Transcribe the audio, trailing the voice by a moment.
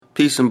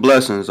Peace and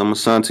blessings. I'm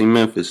Asante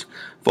Memphis.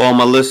 For all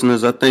my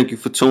listeners, I thank you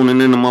for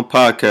tuning in to my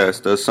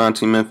podcast, The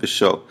Asante Memphis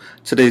Show.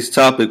 Today's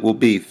topic will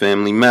be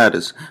Family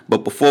Matters.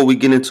 But before we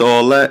get into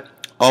all that,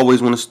 I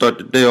always want to start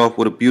the day off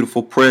with a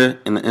beautiful prayer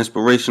and an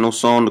inspirational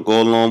song to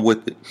go along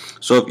with it.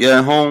 So if you're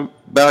at home,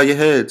 bow your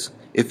heads.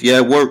 If you're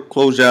at work,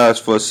 close your eyes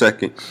for a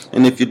second.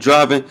 And if you're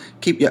driving,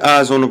 keep your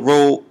eyes on the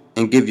road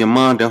and give your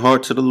mind and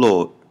heart to the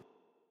Lord.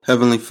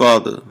 Heavenly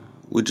Father,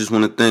 we just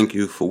want to thank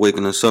you for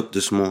waking us up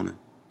this morning.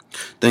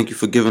 Thank you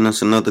for giving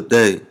us another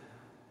day.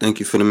 Thank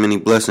you for the many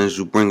blessings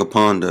you bring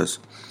upon us.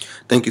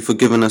 Thank you for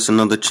giving us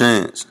another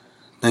chance.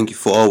 Thank you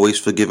for always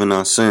forgiving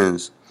our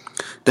sins.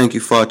 Thank you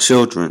for our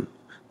children.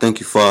 Thank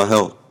you for our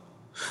health.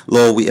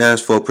 Lord, we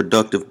ask for a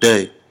productive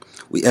day.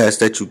 We ask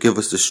that you give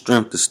us the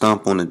strength to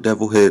stomp on the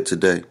devil's head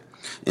today.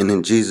 And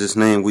in Jesus'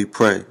 name we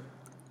pray.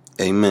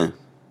 Amen.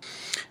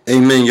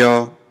 Amen,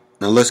 y'all.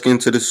 Now let's get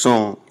into this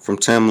song from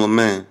Tamla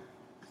Mann.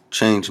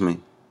 Change Me.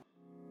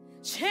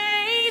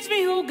 Change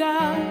me, oh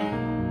God.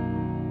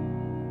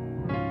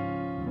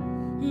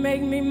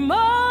 Make me more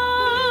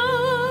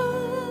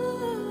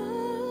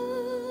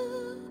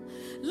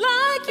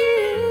like you.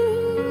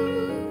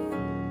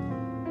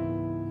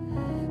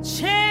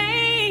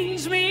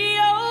 Change me,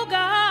 oh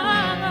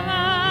God.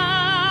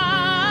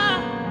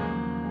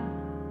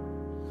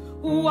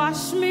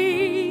 Wash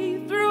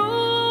me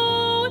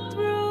through and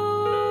through.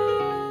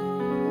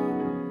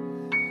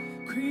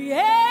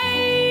 Create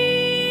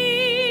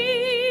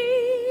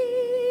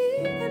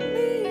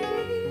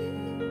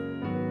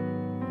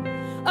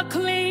a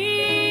clean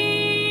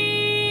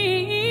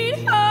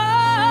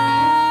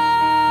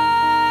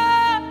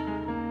heart,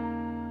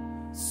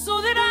 so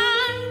that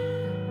I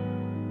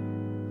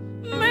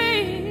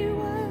may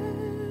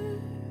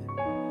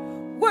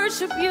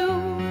worship you.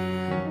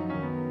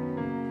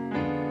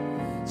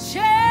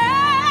 Change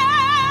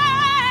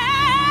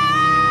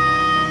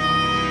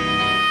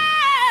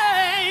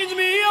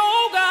me,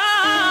 oh God.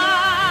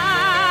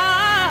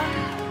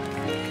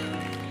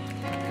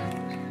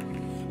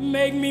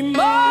 Make me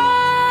more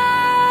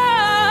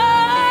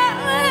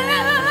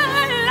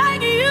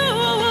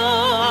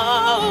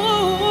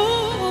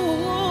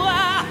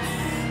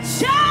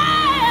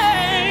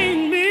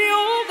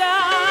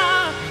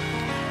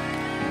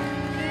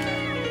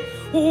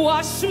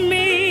wash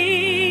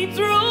me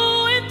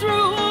through and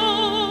through.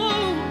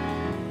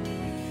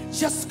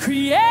 Just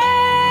create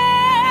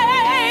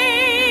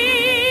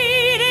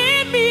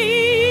in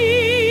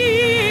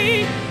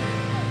me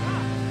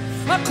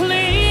a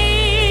clean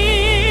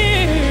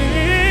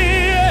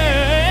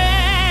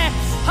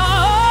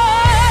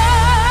heart,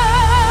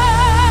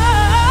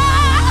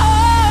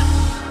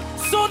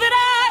 so that I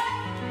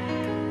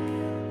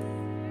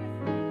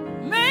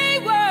may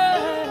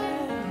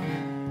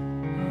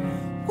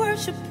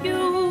worship you.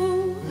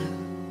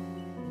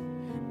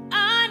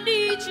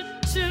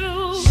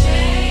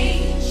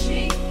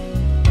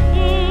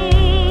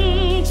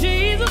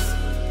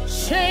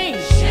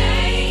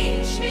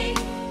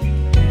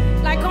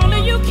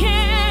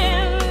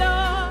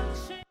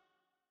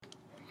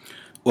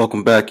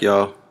 Welcome back,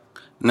 y'all.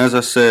 And as I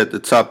said, the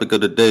topic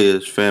of the day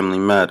is Family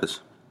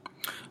Matters.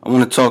 I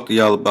want to talk to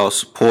y'all about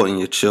supporting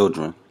your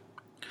children.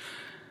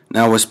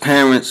 Now, as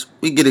parents,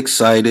 we get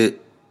excited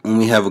when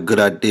we have a good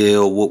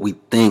idea or what we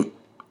think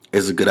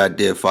is a good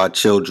idea for our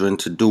children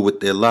to do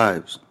with their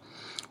lives.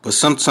 But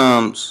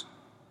sometimes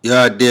your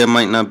idea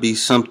might not be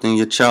something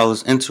your child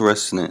is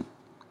interested in.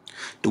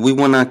 Do we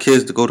want our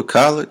kids to go to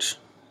college?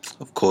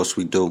 Of course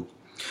we do,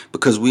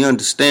 because we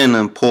understand the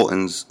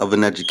importance of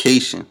an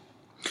education.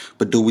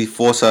 But do we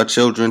force our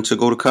children to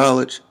go to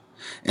college?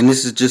 And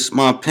this is just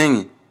my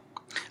opinion.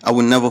 I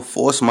would never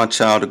force my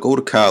child to go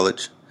to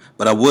college,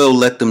 but I will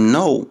let them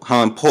know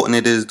how important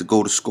it is to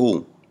go to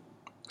school.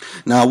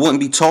 Now, I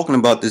wouldn't be talking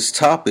about this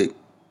topic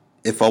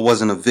if I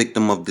wasn't a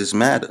victim of this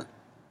matter.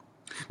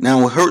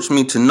 Now, it hurts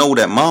me to know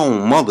that my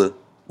own mother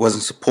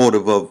wasn't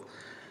supportive of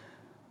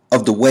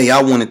the way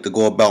I wanted to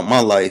go about my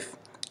life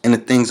and the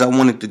things I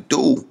wanted to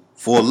do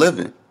for a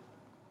living.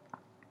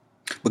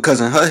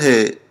 Because in her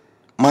head,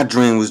 my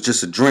dream was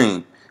just a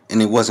dream, and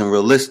it wasn't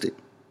realistic.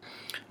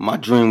 My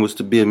dream was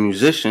to be a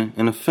musician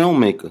and a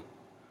filmmaker,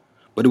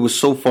 but it was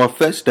so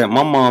far-fetched that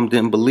my mom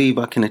didn't believe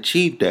I can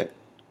achieve that.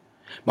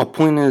 My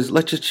point is,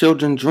 let your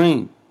children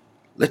dream.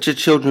 Let your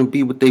children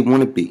be what they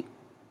want to be.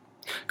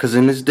 Because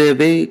in this day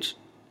of age,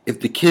 if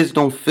the kids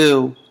don't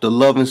feel the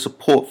love and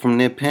support from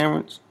their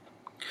parents,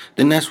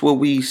 then that's where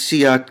we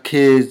see our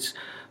kids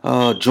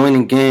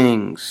joining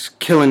gangs,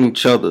 killing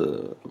each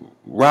other,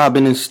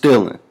 robbing and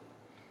stealing.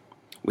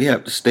 We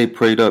have to stay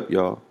prayed up,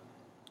 y'all.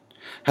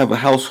 Have a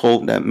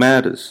household that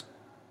matters.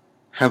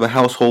 Have a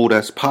household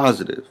that's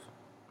positive.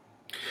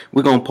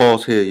 We're going to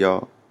pause here,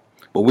 y'all.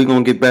 But we're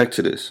going to get back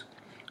to this.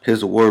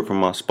 Here's a word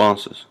from our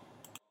sponsors.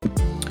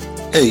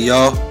 Hey,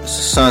 y'all. This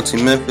is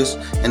Asante Memphis.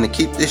 And to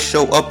keep this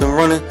show up and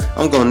running,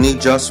 I'm going to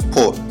need y'all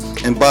support.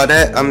 And by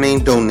that, I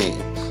mean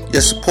donating.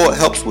 Your support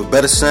helps with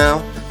better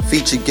sound,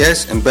 featured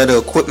guests, and better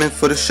equipment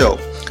for the show.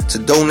 To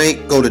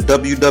donate, go to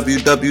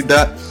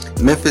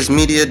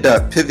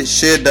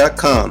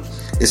www.memphismedia.pivotshare.com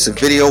It's a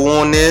video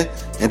on there,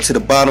 and to the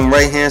bottom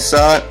right hand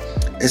side,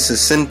 it's a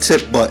send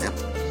tip button.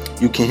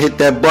 You can hit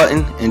that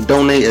button and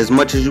donate as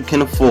much as you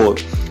can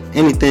afford.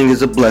 Anything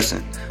is a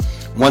blessing.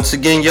 Once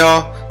again,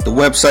 y'all, the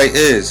website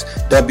is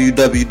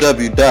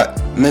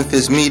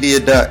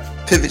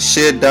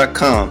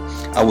www.memphismedia.pivotshare.com.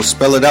 I will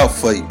spell it out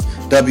for you.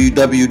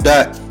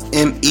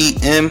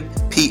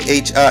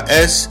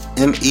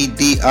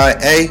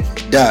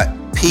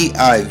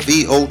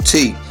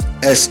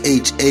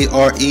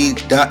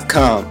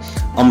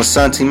 I'm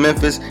Asante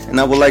Memphis, and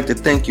I would like to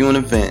thank you in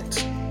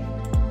advance.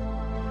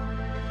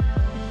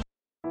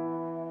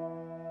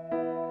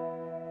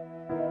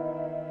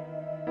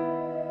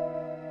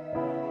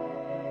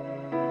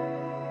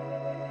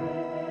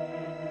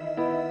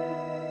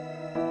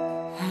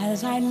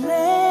 As I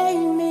lay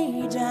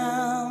me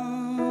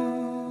down,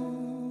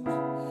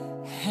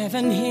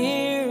 heaven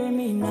hear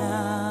me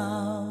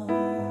now.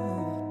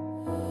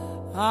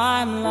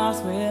 I'm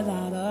lost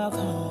without a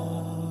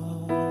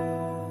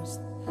cause,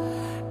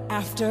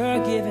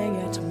 after giving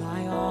it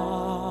my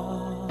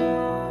all.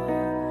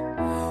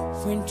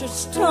 Winter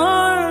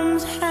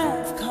storms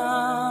have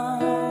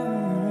come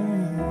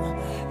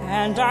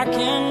and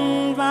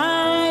darkened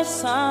my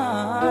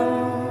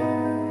sun.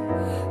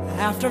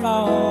 After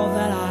all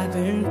that I've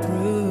been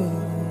through,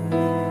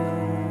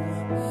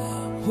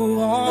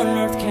 who on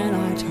earth can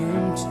I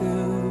turn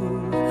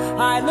to?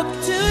 I look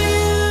to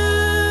you,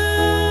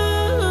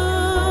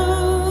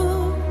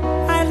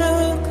 I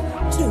look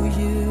to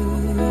you.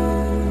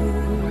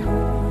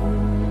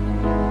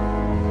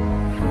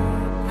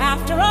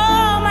 After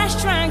all my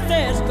strength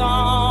is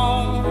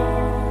gone,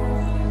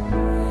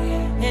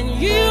 in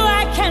you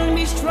I can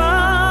be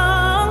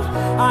strong.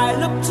 I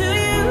look to you.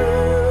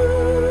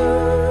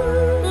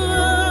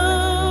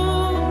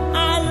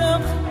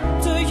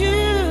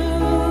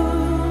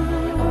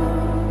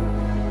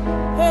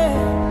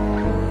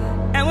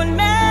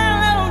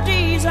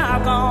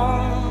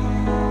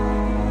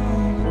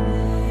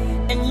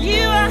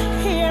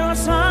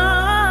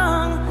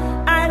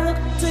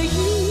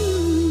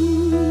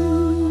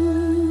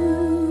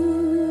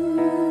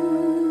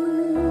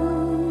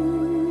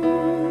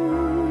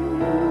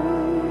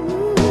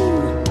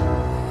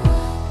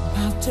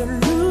 To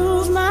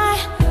lose my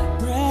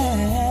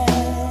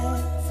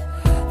breath,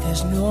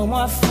 there's no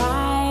more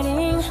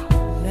fighting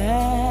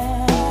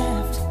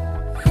left,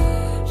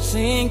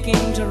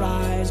 sinking to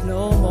rise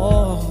no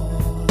more,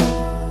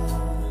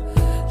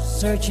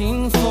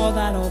 searching for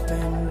that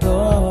open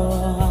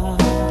door.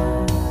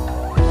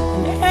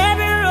 And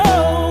every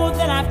road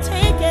that I've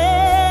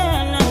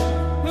taken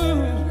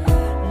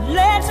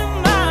led to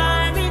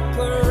my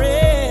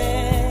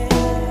regret,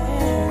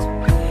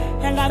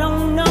 and I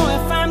don't know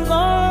if I'm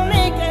going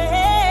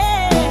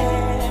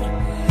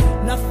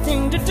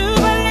nothing to do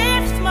but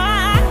lift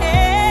my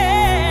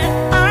head.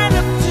 I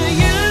look to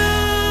you,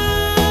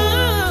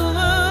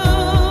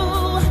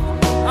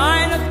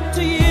 I look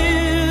to you,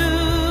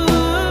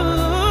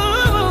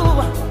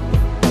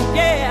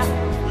 yeah.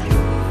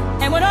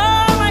 And when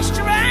all my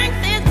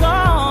strength is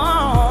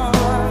gone,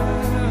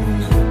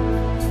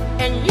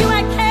 and you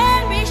I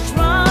can be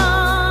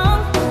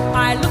strong,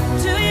 I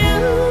look to you.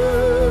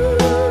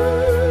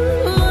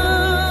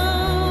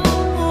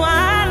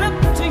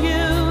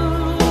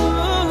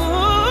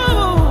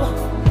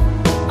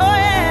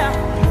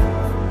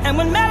 And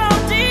when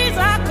melodies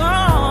are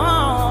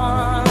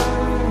gone,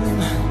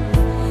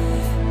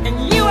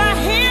 and you I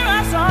hear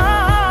a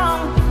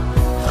song,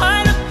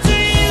 I look to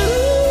you.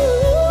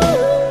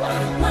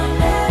 My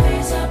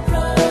levees are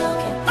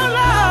broken, oh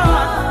Lord,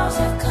 walls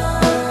have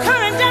come,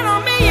 coming down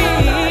on me,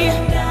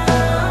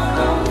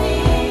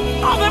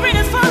 all the rain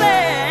is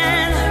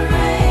falling,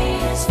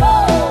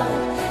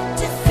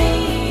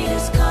 defeat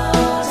is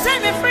called, set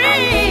me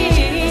free.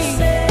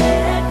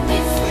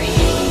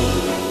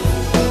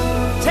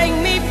 Take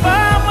me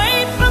far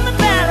away from the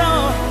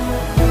battle.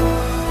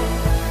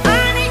 I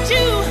need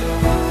you,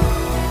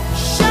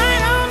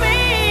 shine on me.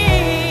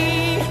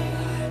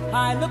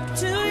 I look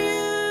to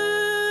you,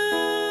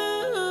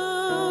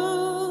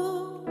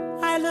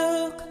 I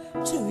look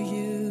to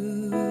you.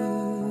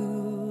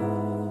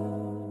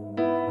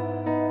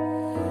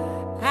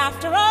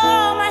 After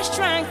all my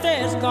strength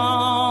is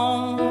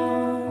gone,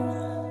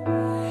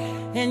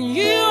 in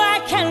you I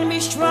can be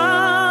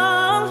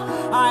strong.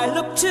 I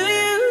look to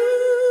you.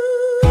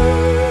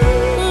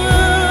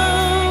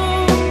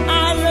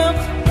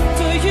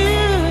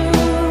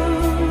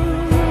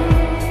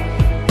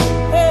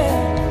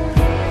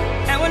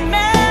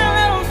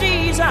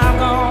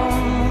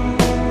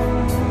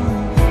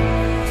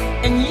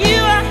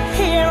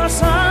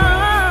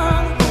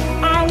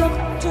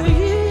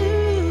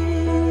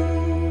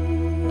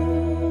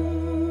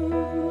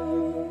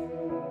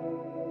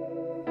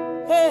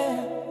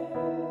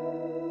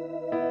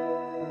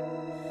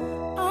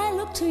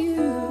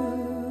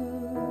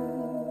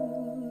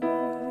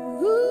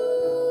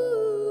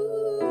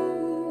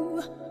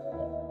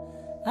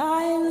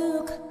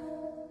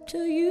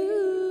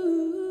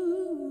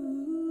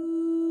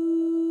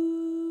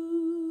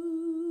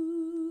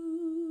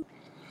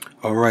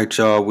 All right,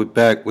 y'all, we're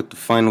back with the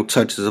final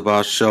touches of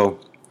our show.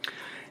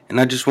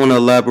 And I just want to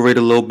elaborate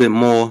a little bit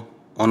more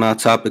on our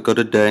topic of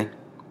the day.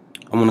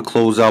 I want to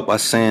close out by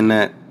saying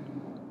that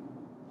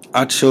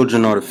our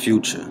children are the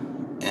future,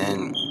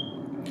 and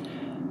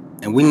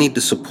we need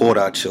to support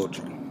our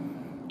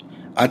children.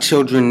 Our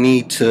children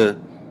need to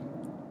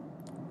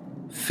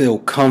feel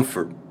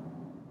comfort.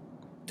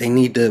 They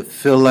need to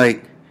feel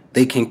like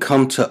they can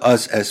come to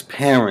us as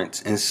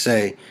parents and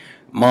say,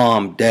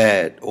 Mom,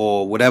 Dad,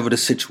 or whatever the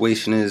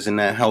situation is in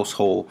that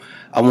household,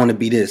 I want to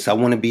be this, I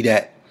want to be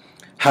that.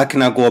 How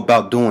can I go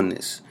about doing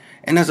this?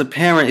 And as a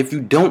parent, if you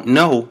don't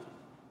know,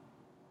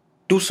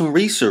 do some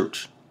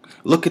research.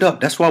 Look it up.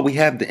 That's why we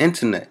have the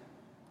internet.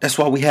 That's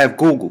why we have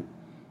Google.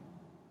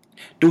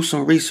 Do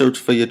some research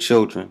for your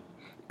children.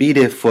 Be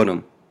there for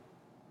them.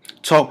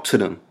 Talk to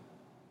them.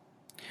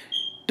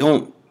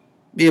 Don't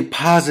be a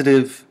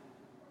positive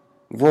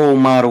role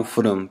model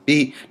for them.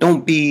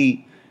 Don't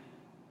be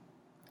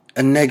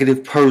a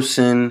negative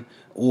person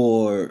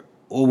or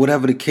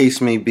whatever the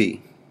case may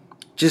be.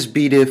 Just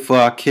be there for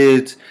our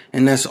kids,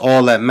 and that's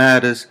all that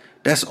matters.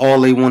 That's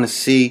all they want to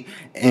see,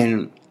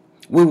 and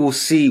we will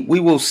see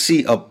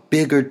a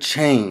bigger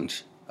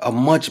change, a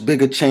much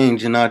bigger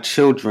change in our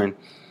children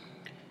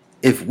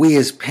if we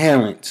as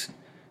parents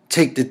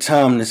take the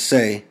time to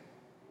say,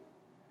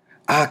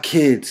 our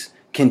kids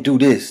can do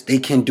this, they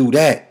can do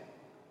that.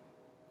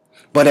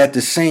 But at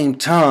the same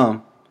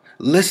time,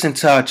 listen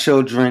to our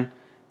children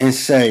and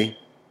say,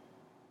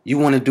 you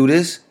want to do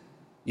this?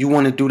 You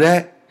want to do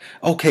that?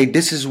 Okay,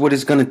 this is what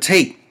it's going to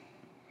take.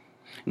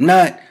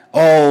 Not,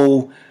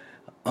 I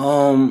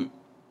don't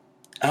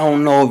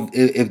know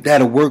if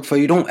that'll work for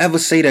you. Don't ever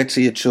say that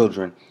to your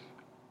children.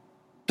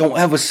 Don't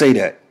ever say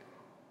that.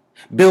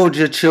 Build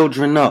your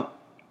children up.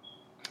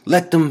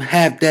 Let them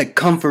have that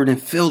comfort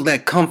and feel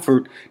that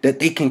comfort that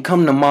they can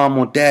come to mom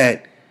or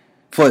dad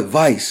for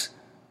advice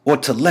or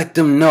to let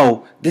them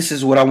know this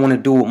is what I want to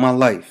do with my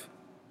life.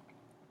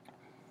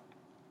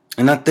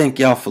 And I thank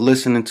y'all for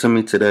listening to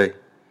me today.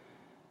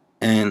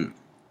 And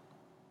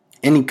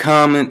any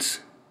comments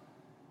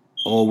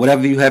or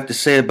whatever you have to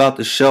say about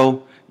the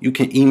show, you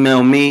can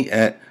email me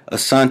at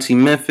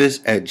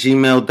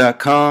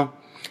asantememphis@gmail.com.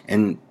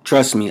 And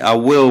trust me, I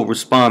will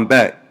respond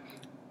back.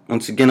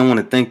 Once again, I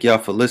want to thank y'all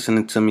for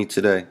listening to me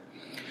today.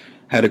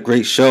 Had a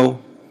great show,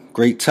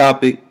 great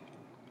topic.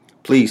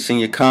 Please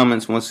send your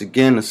comments once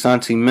again,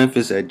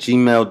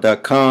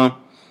 asantememphis@gmail.com.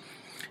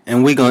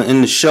 And we're going to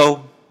end the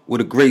show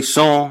with a great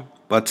song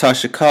by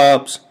Tasha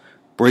Cobbs,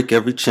 Break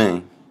Every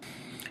Chain.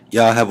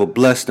 Y'all have a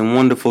blessed and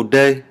wonderful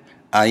day.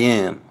 I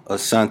am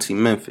Asante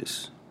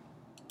Memphis.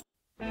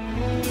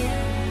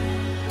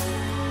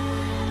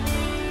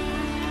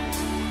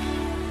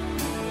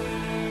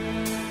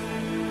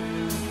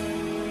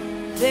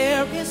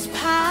 There is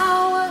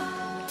power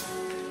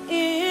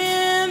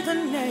in the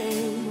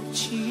name of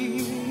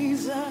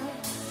Jesus.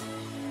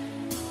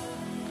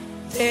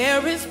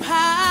 There is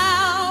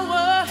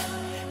power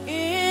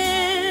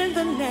in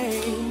the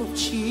name of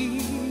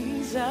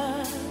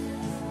Jesus.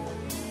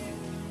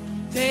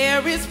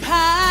 There is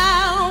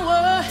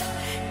power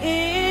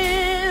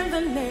in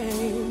the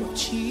name of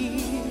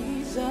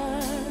Jesus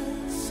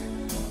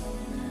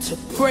to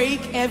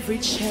break every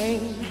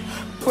chain,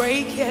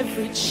 break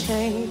every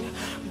chain.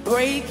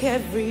 Break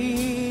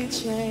every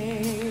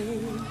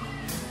chain.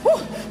 Woo!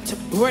 To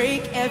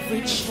break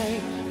every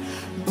chain.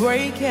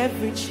 Break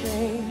every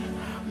chain.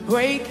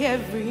 Break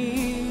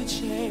every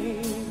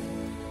chain.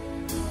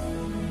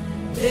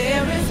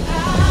 There is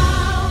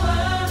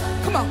power.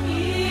 Come on.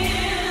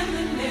 In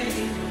the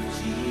name of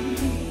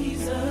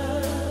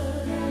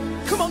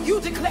Jesus. Come on,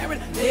 you declare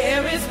it.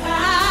 There is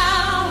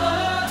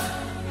power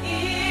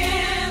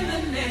in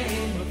the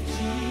name of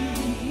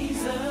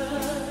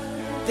Jesus.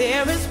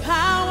 There is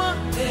power.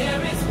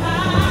 There is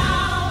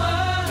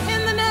power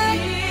in the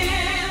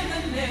name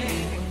of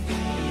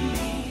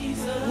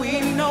Jesus.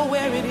 We know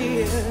where it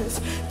is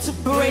to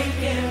break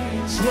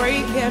every chain,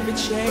 break every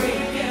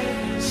chain.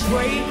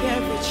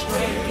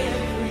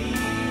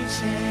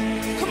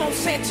 Come on,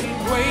 say it to me.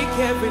 Break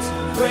every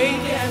chain,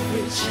 break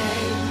every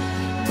chain,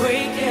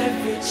 break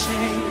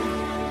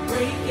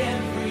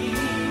every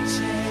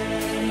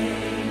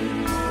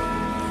chain.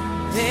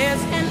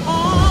 There's an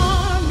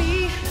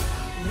army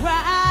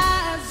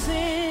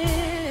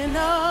rising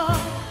up.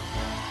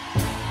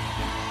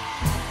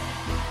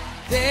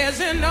 There's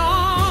an army